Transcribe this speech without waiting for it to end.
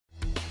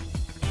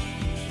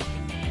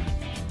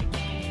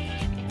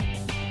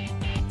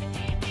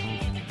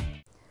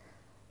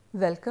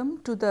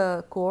Welcome to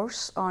the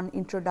course on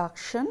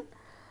Introduction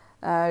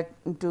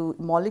to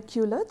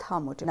Molecular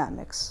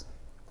Thermodynamics.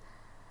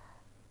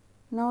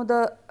 Now,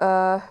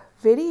 the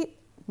very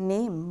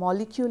name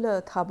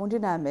molecular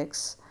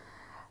thermodynamics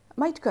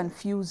might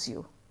confuse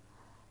you,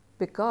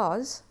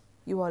 because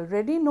you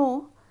already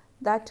know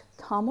that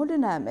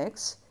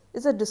thermodynamics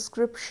is a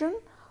description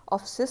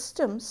of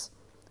systems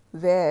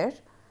where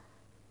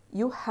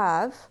you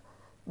have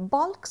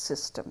bulk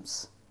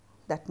systems.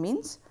 That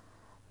means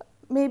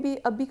maybe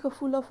a beaker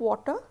full of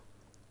water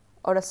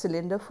or a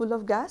cylinder full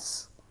of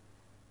gas,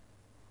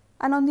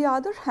 and on the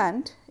other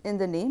hand, in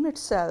the name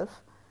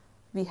itself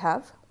we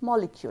have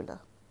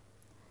molecular,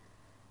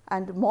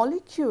 and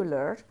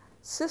molecular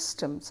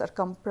systems are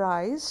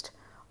comprised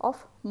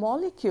of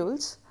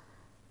molecules,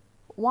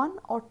 one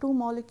or two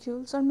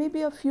molecules or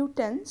maybe a few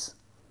tens.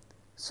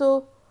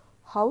 So,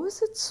 how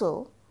is it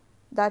so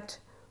that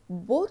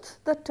both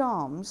the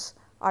terms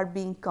are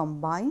being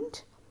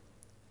combined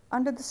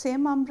under the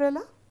same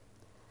umbrella?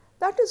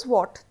 That is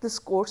what this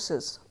course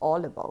is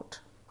all about.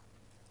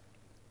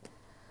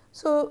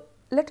 So,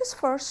 let us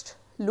first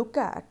look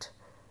at,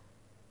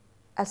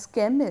 as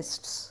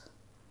chemists,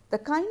 the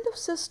kind of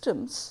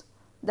systems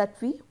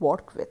that we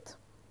work with.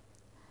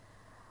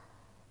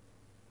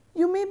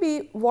 You may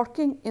be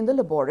working in the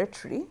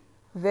laboratory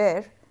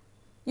where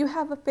you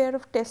have a pair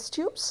of test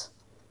tubes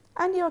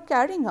and you are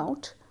carrying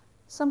out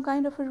some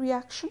kind of a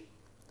reaction.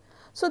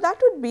 So, that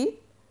would be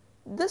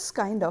this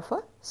kind of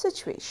a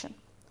situation.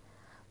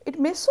 It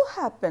may so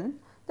happen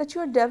that you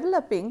are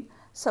developing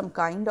some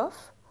kind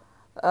of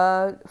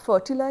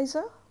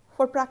fertilizer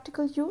for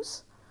practical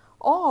use,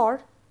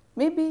 or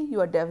maybe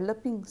you are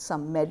developing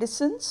some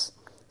medicines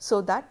so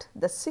that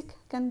the sick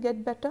can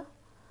get better,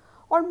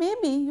 or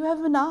maybe you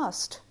have been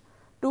asked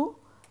to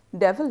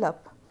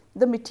develop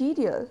the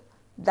material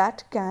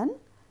that can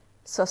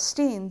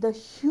sustain the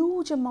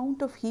huge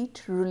amount of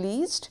heat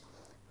released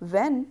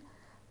when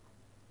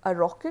a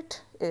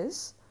rocket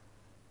is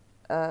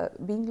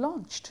being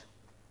launched.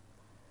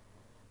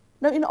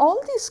 Now, in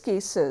all these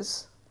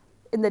cases,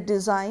 in the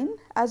design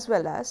as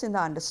well as in the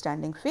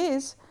understanding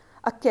phase,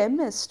 a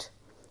chemist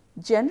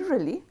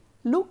generally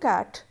look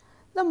at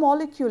the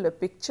molecular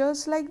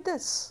pictures like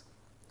this,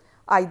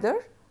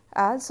 either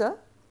as a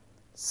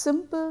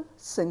simple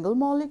single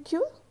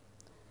molecule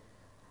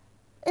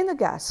in the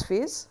gas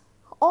phase,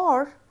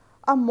 or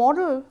a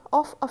model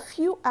of a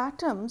few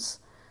atoms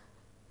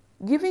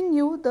giving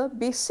you the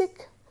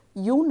basic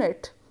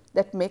unit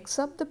that makes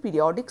up the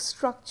periodic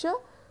structure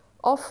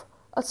of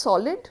a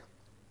solid,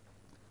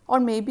 or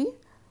maybe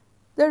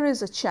there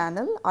is a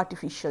channel,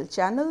 artificial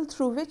channel,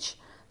 through which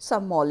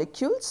some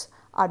molecules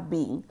are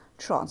being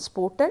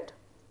transported,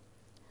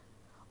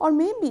 or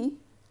maybe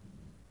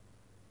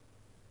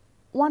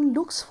one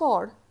looks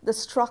for the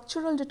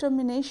structural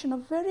determination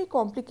of very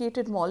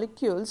complicated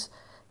molecules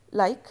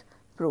like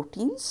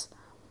proteins.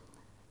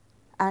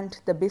 And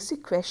the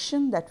basic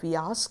question that we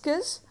ask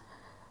is,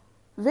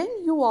 when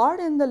you are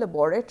in the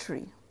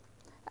laboratory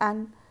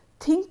and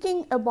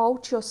thinking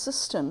about your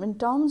system in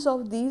terms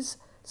of these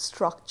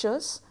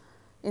structures,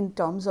 in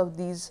terms of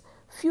these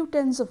few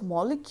tens of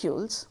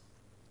molecules,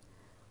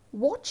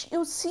 what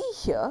you see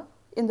here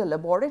in the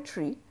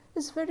laboratory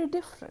is very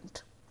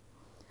different.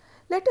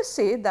 Let us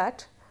say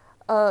that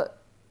a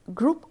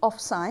group of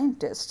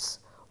scientists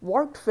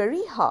worked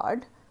very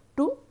hard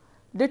to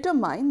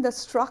determine the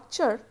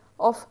structure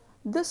of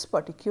this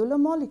particular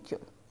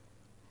molecule,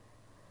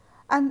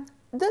 and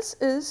this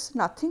is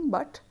nothing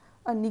but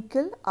a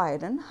nickel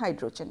iron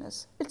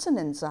hydrogenase. It is an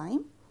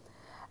enzyme,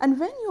 and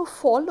when you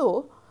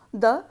follow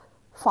the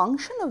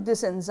function of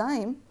this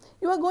enzyme,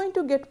 you are going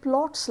to get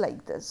plots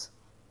like this,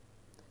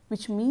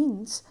 which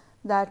means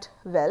that,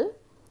 well,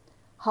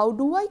 how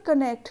do I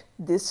connect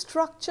this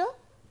structure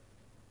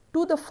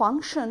to the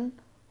function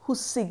whose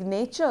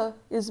signature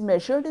is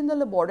measured in the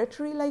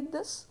laboratory like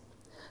this?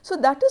 So,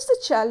 that is the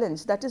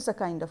challenge, that is the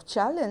kind of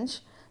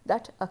challenge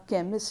that a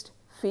chemist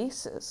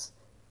faces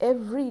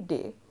every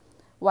day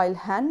while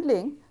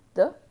handling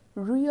the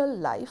real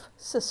life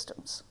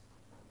systems.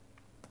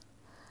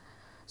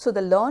 So,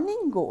 the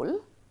learning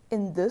goal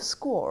in this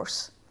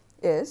course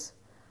is,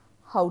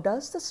 how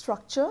does the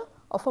structure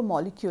of a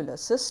molecular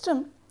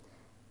system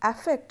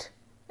affect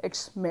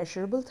its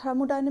measurable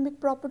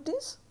thermodynamic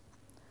properties?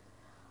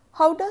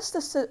 How does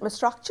the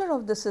structure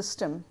of the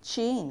system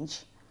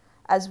change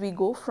as we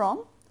go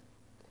from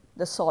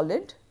the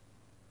solid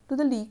to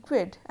the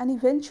liquid and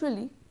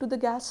eventually to the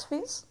gas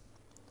phase?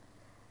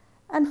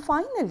 And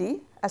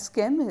finally, as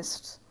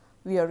chemists,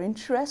 we are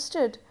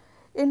interested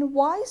in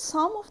why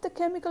some of the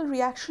chemical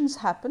reactions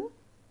happen,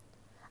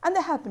 and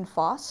they happen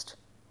fast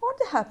or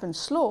they happen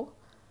slow,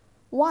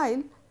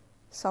 while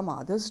some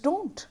others do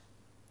not.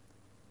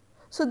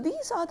 So,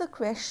 these are the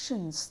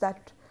questions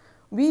that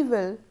we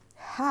will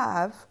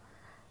try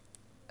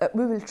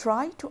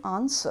to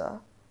answer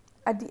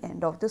at the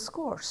end of this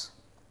course.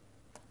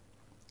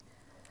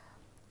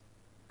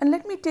 And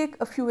let me take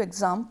a few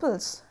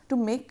examples to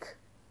make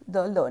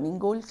the learning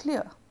goal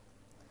clear.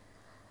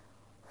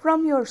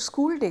 From your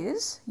school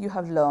days, you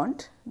have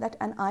learned that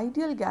an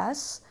ideal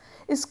gas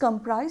is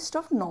comprised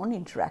of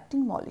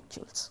non-interacting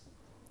molecules,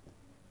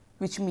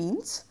 which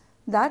means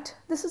that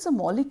this is a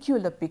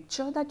molecular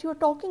picture that you are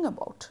talking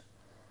about.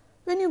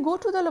 When you go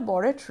to the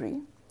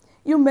laboratory,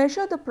 you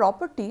measure the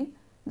property,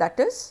 that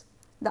is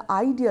the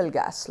ideal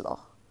gas law,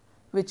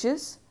 which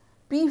is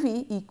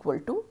PV equal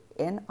to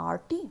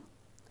nRT.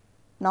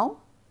 Now,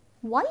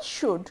 why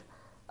should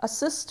a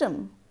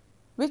system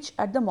which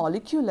at the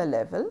molecular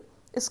level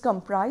is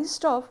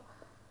comprised of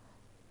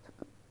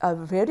a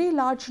very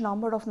large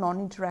number of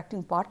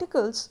non-interacting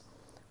particles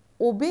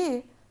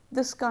obey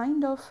this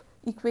kind of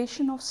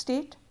equation of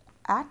state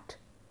at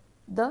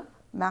the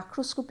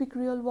macroscopic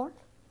real world?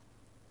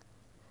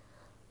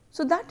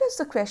 So, that is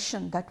the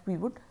question that we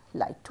would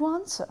like to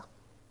answer.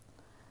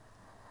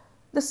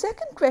 The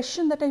second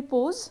question that I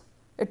pose,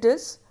 it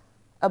is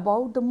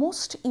about the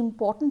most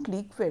important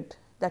liquid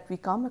that we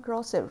come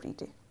across every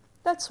day,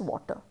 that is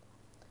water.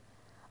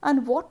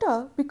 And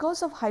water,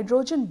 because of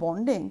hydrogen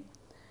bonding,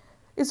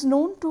 is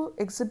known to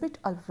exhibit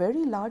a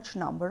very large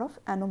number of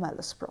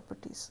anomalous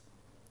properties.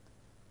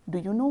 Do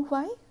you know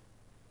why?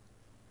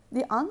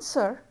 The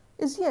answer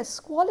is yes.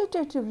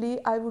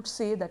 Qualitatively, I would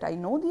say that I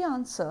know the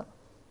answer,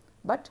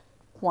 but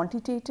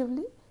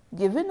quantitatively,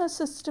 given a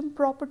system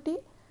property,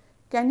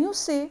 can you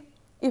say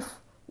if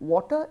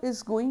water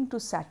is going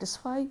to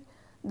satisfy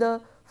the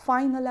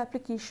final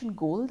application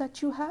goal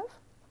that you have?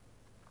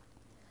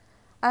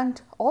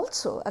 And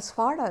also, as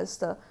far as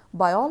the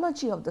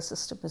biology of the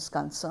system is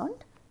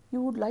concerned,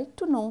 you would like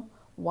to know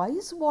why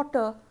is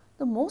water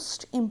the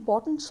most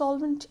important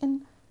solvent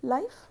in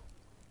life?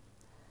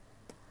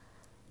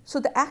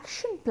 So, the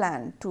action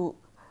plan to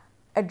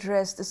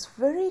address this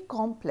very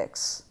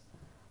complex,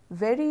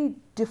 very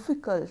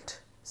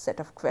difficult set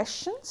of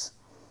questions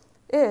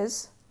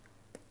is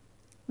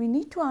we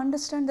need to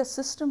understand the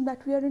system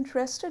that we are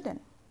interested in.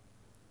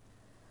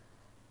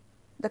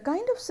 The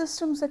kind of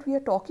systems that we are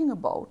talking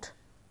about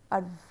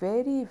are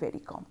very, very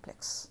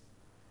complex.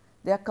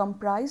 They are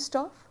comprised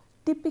of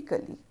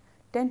typically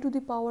 10 to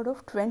the power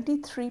of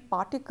 23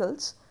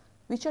 particles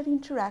which are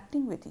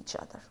interacting with each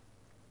other.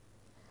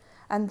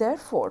 And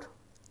therefore,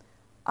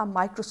 a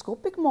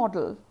microscopic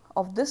model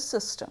of this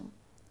system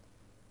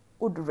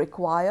would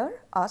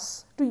require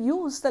us to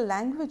use the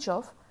language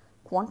of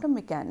quantum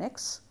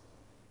mechanics,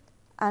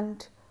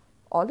 and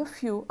all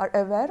of you are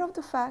aware of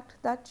the fact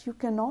that you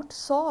cannot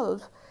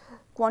solve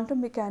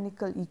quantum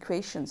mechanical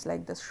equations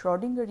like the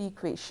Schrodinger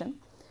equation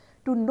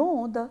to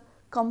know the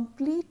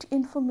complete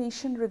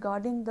information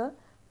regarding the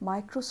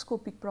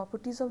microscopic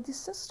properties of the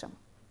system.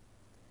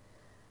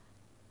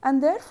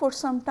 And therefore,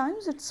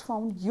 sometimes it is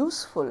found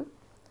useful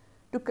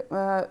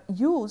to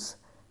use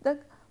the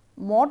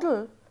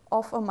model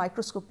of a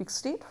microscopic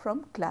state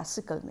from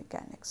classical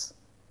mechanics.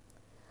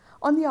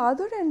 On the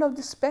other end of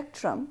the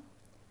spectrum,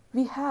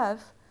 we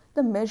have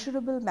the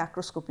measurable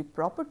macroscopic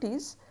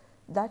properties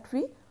that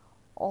we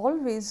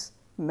always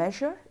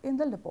measure in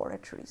the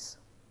laboratories.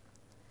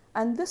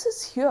 And this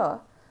is here,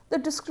 the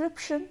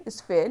description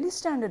is fairly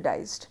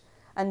standardized,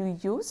 and we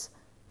use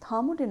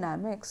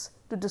thermodynamics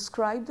to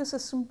describe the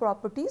system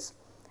properties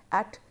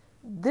at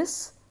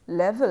this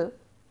level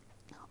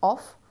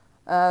of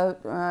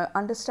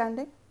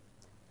understanding.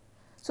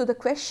 So, the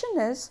question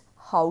is,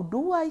 how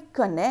do I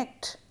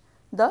connect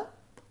the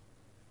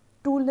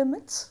two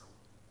limits?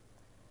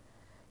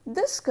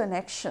 This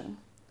connection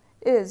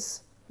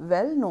is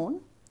well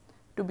known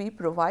to be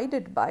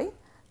provided by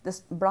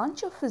this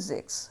branch of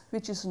physics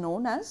which is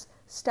known as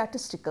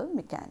statistical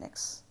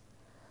mechanics.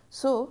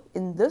 So,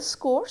 in this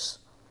course,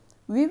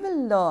 we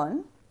will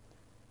learn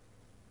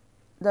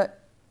the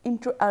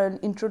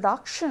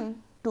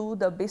introduction to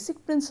the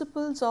basic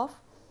principles of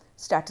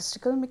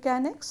statistical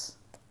mechanics,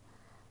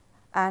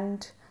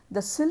 and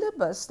the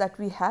syllabus that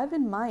we have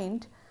in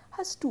mind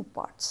has two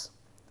parts.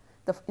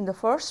 In the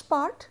first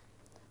part,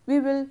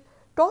 we will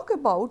talk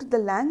about the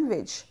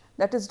language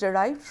that is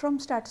derived from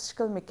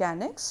statistical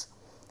mechanics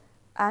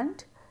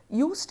and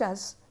used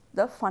as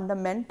the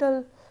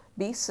fundamental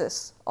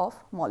basis of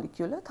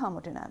molecular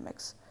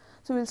thermodynamics.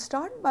 So, we will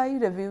start by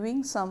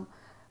reviewing some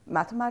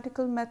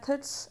mathematical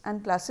methods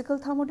and classical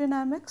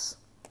thermodynamics,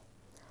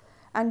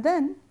 and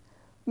then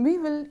we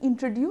will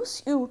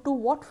introduce you to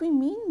what we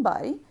mean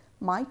by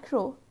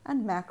micro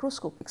and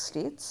macroscopic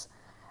states,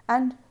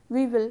 and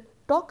we will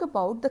talk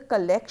about the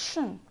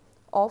collection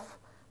of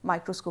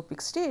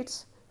microscopic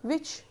states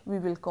which we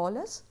will call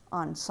as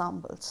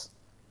ensembles.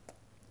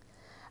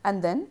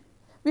 And then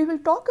we will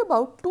talk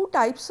about two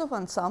types of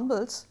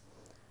ensembles,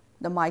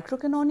 the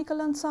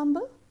microcanonical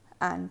ensemble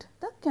and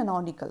the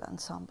canonical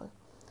ensemble.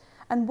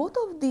 And both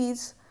of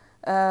these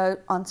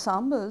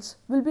ensembles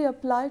will be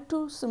applied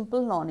to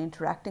simple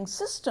non-interacting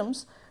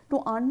systems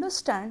to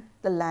understand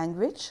the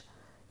language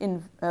in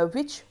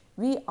which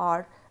we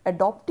are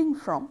adopting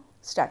from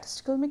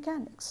statistical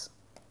mechanics.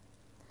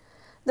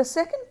 The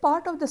second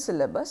part of the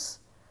syllabus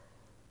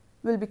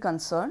will be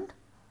concerned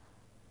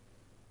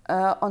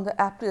on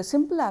the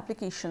simple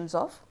applications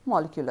of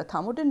molecular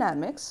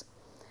thermodynamics,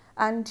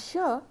 and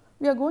here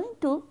we are going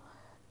to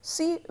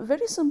see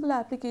very simple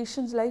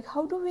applications like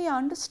how do we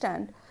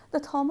understand the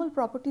thermal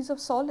properties of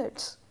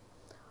solids,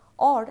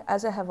 or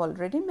as I have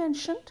already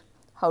mentioned,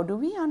 how do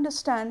we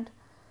understand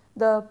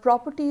the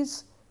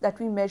properties that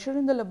we measure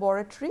in the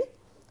laboratory,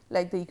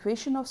 like the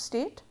equation of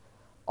state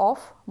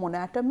of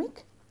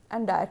monatomic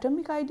and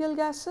diatomic ideal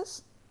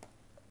gases.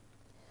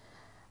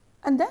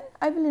 And then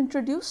I will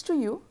introduce to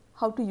you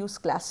how to use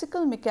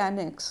classical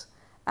mechanics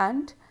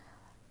and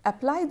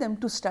apply them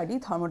to study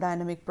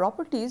thermodynamic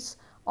properties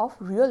of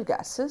real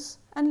gases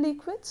and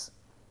liquids.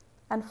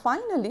 And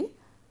finally,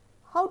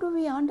 how do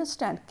we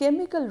understand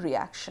chemical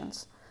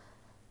reactions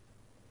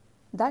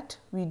that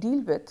we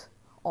deal with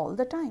all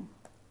the time.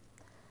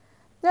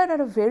 There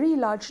are a very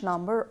large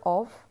number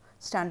of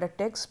standard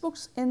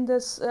textbooks in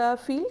this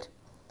field.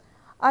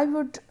 I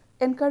would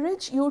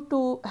encourage you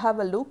to have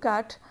a look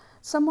at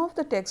some of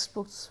the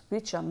textbooks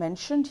which are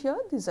mentioned here.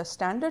 These are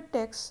standard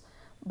texts,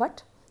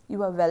 but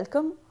you are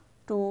welcome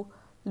to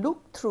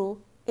look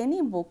through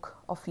any book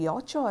of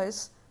your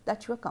choice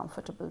that you are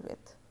comfortable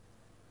with.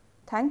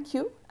 Thank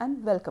you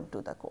and welcome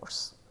to the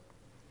course.